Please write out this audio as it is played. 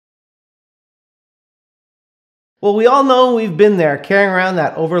Well, we all know we've been there, carrying around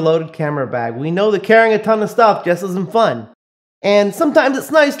that overloaded camera bag. We know that carrying a ton of stuff just isn't fun. And sometimes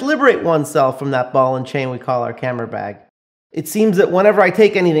it's nice to liberate oneself from that ball and chain we call our camera bag. It seems that whenever I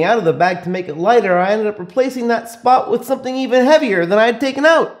take anything out of the bag to make it lighter, I ended up replacing that spot with something even heavier than I had taken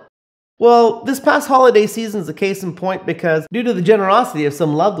out. Well, this past holiday season is a case in point because due to the generosity of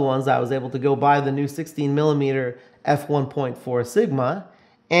some loved ones, I was able to go buy the new 16mm f1.4 Sigma.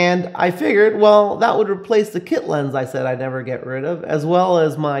 And I figured, well, that would replace the kit lens I said I'd never get rid of, as well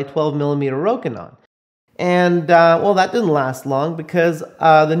as my 12mm Rokinon. And, well, that didn't last long because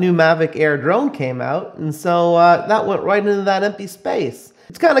the new Mavic Air drone came out, and so that went right into that empty space.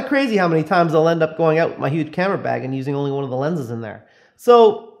 It's kind of crazy how many times I'll end up going out with my huge camera bag and using only one of the lenses in there.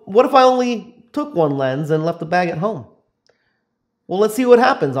 So, what if I only took one lens and left the bag at home? Well, let's see what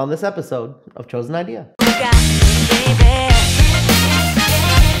happens on this episode of Chosen Idea.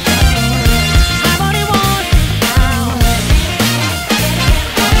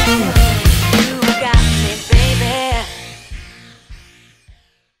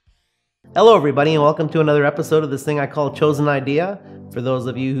 Hello everybody and welcome to another episode of this thing I call Chosen Idea. For those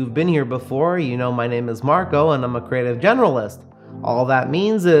of you who've been here before, you know my name is Marco and I'm a creative generalist. All that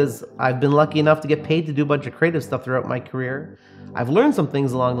means is I've been lucky enough to get paid to do a bunch of creative stuff throughout my career. I've learned some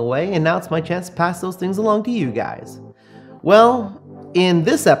things along the way and now it's my chance to pass those things along to you guys. Well, in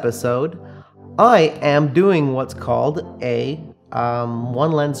this episode, I am doing what's called a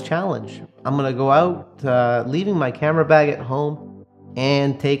one lens challenge. I'm gonna go out, leaving my camera bag at home,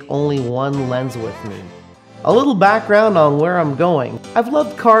 and take only one lens with me. A little background on where I'm going. I've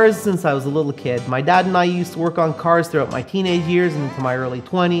loved cars since I was a little kid. My dad and I used to work on cars throughout my teenage years and into my early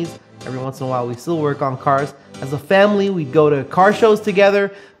 20s. Every once in a while we still work on cars. As a family, we'd go to car shows together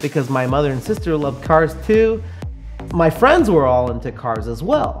because my mother and sister loved cars too. My friends were all into cars as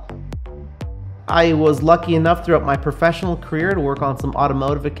well. I was lucky enough throughout my professional career to work on some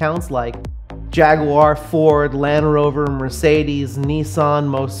automotive accounts like Jaguar, Ford, Land Rover, Mercedes, Nissan,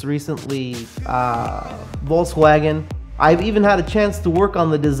 most recently Volkswagen. I've even had a chance to work on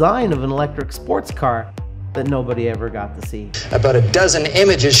the design of an electric sports car that nobody ever got to see. About a dozen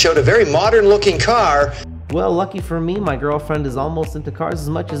images showed a very modern looking car. Well, lucky for me, my girlfriend is almost into cars as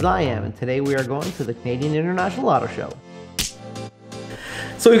much as I am, and today we are going to the Canadian International Auto Show.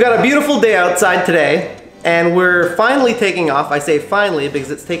 So we've got a beautiful day outside today. And we're finally taking off. I say finally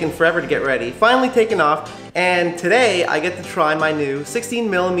because it's taken forever to get ready. Finally taking off, and today I get to try my new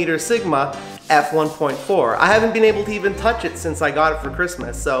 16mm Sigma f1.4. I haven't been able to even touch it since I got it for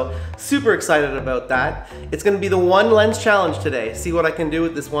Christmas, so super excited about that. It's gonna be the one lens challenge today. See what I can do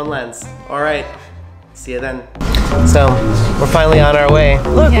with this one lens. All right, see you then. So, we're finally on our way.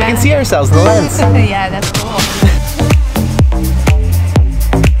 Look, yeah. We can see ourselves in the lens. Yeah, that's cool.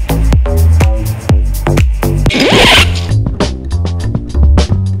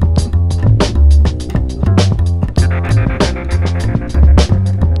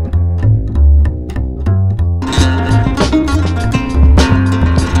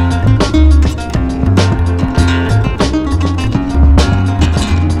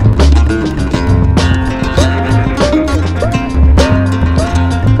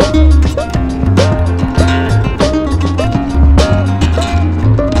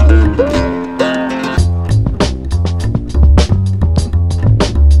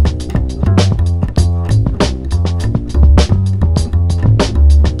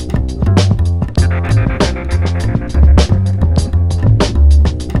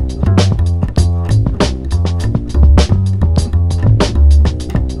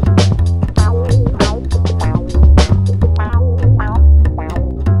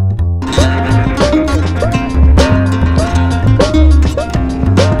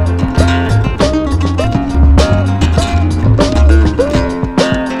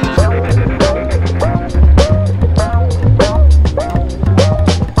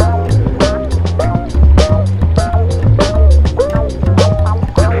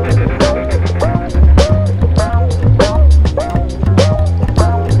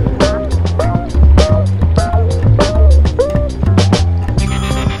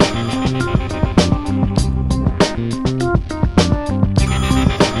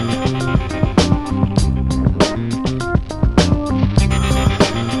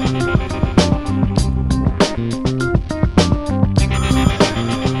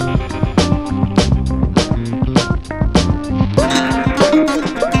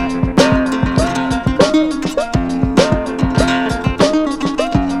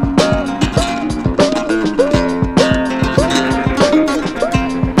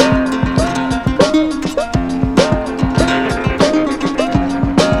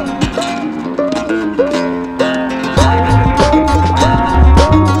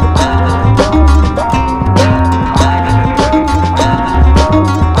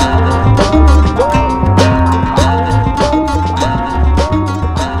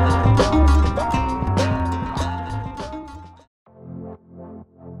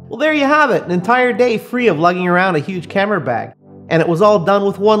 there you have it, an entire day free of lugging around a huge camera bag. And it was all done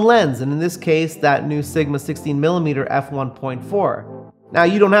with one lens, and in this case, that new Sigma 16mm f1.4. Now,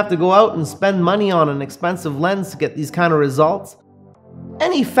 you don't have to go out and spend money on an expensive lens to get these kind of results.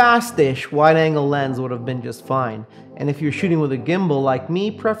 Any fast-ish wide-angle lens would have been just fine. And if you're shooting with a gimbal like me,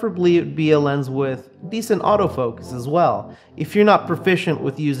 preferably it would be a lens with decent autofocus as well, if you're not proficient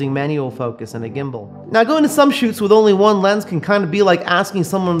with using manual focus in a gimbal. Now, going to some shoots with only one lens can kind of be like asking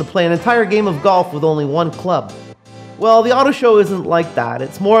someone to play an entire game of golf with only one club. Well, the auto show isn't like that.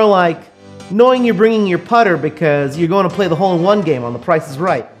 It's more like knowing you're bringing your putter because you're going to play the hole-in-one game on The Price is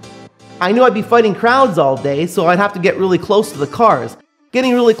Right. I knew I'd be fighting crowds all day, so I'd have to get really close to the cars.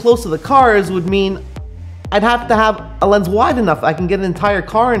 Getting really close to the cars would mean I'd have to have a lens wide enough I can get an entire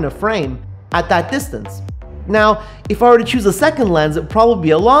car in a frame at that distance. Now, if I were to choose a second lens, it would probably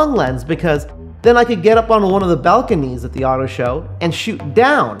be a long lens because then I could get up on one of the balconies at the auto show and shoot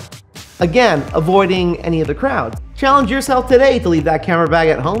down. Again, avoiding any of the crowds. Challenge yourself today to leave that camera bag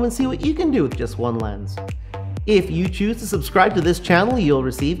at home and see what you can do with just one lens. If you choose to subscribe to this channel, you'll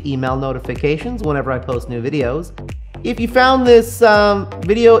receive email notifications whenever I post new videos. If you found this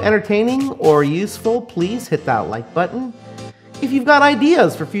video entertaining or useful, please hit that like button. If you've got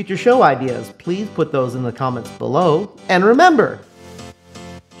ideas for future show ideas, please put those in the comments below. And remember,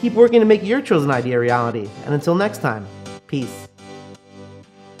 keep working to make your chosen idea a reality. And until next time, peace.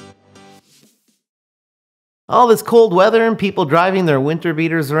 All this cold weather and people driving their winter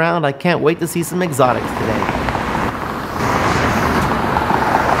beaters around, I can't wait to see some exotics today.